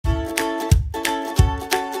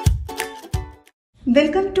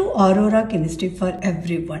Welcome to Aurora Chemistry for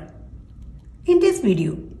everyone. In this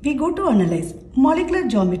video, we go to analyze molecular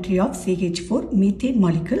geometry of CH4 methane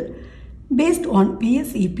molecule based on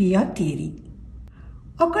VSEPR theory.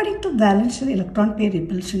 According to valence electron pair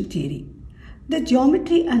repulsion theory, the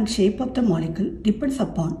geometry and shape of the molecule depends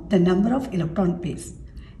upon the number of electron pairs,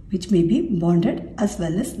 which may be bonded as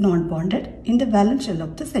well as non-bonded in the valence shell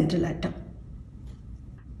of the central atom.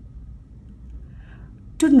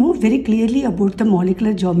 To know very clearly about the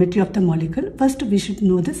molecular geometry of the molecule, first we should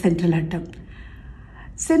know the central atom.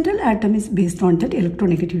 Central atom is based on that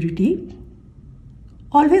electronegativity.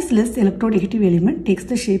 Always less electronegative element takes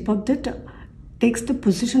the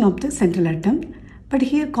position of the central atom. But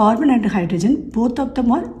here carbon and hydrogen, both of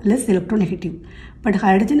them are less electronegative. But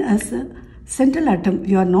hydrogen as a central atom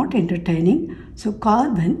we are not entertaining. So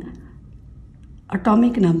carbon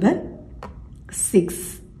atomic number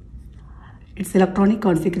 6. Its electronic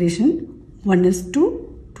configuration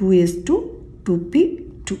 1s2, 2s2,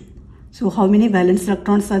 2p2. So how many valence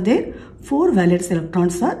electrons are there? 4 valence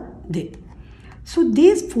electrons are there. So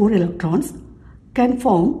these 4 electrons can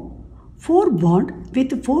form 4 bonds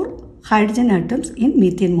with 4 hydrogen atoms in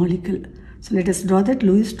methane molecule. So let us draw that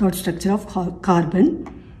Lewis dot structure of carbon.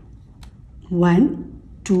 1,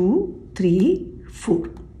 2, 3, 4.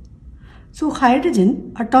 So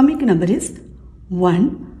hydrogen atomic number is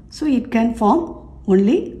 1. So it can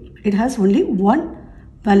it has only 1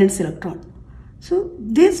 valence electron. So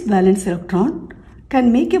this valence electron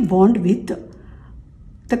can make a bond with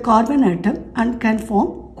the carbon atom and can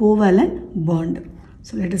form covalent bond.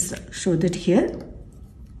 So let us show that here.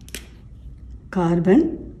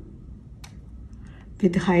 Carbon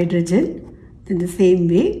with hydrogen, then the same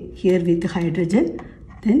way here with hydrogen,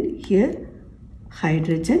 then here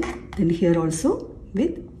hydrogen, then here also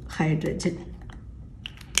with hydrogen.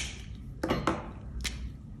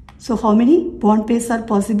 So how many bond pairs are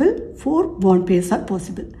possible? 4 bond pairs are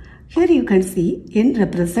possible. Here you can see n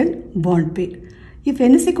represent bond pair. If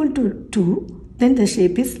n is equal to 2, then the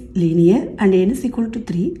shape is linear, and n is equal to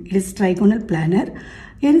 3, it is trigonal planar.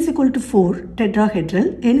 N is equal to 4,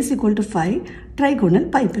 tetrahedral. N is equal to 5,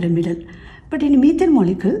 trigonal bipyramidal. But in methane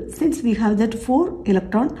molecule, since we have that 4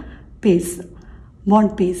 electron pairs,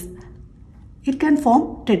 bond pairs, it can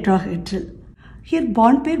form tetrahedral. Here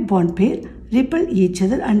bond pair repel each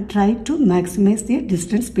other and try to maximize the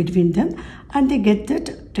distance between them, and they get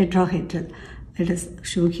that tetrahedral. Let us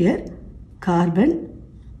show here carbon,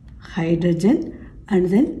 hydrogen, and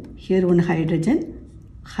then here one hydrogen,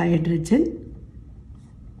 hydrogen.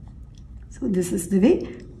 So this is the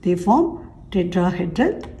way they form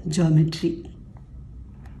tetrahedral geometry.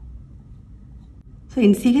 So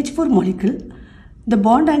in CH4 molecule, the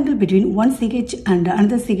bond angle between one CH and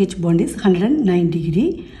another CH bond is 109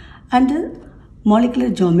 degree, and the molecular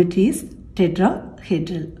geometry is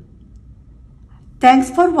tetrahedral. Thanks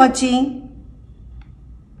for watching.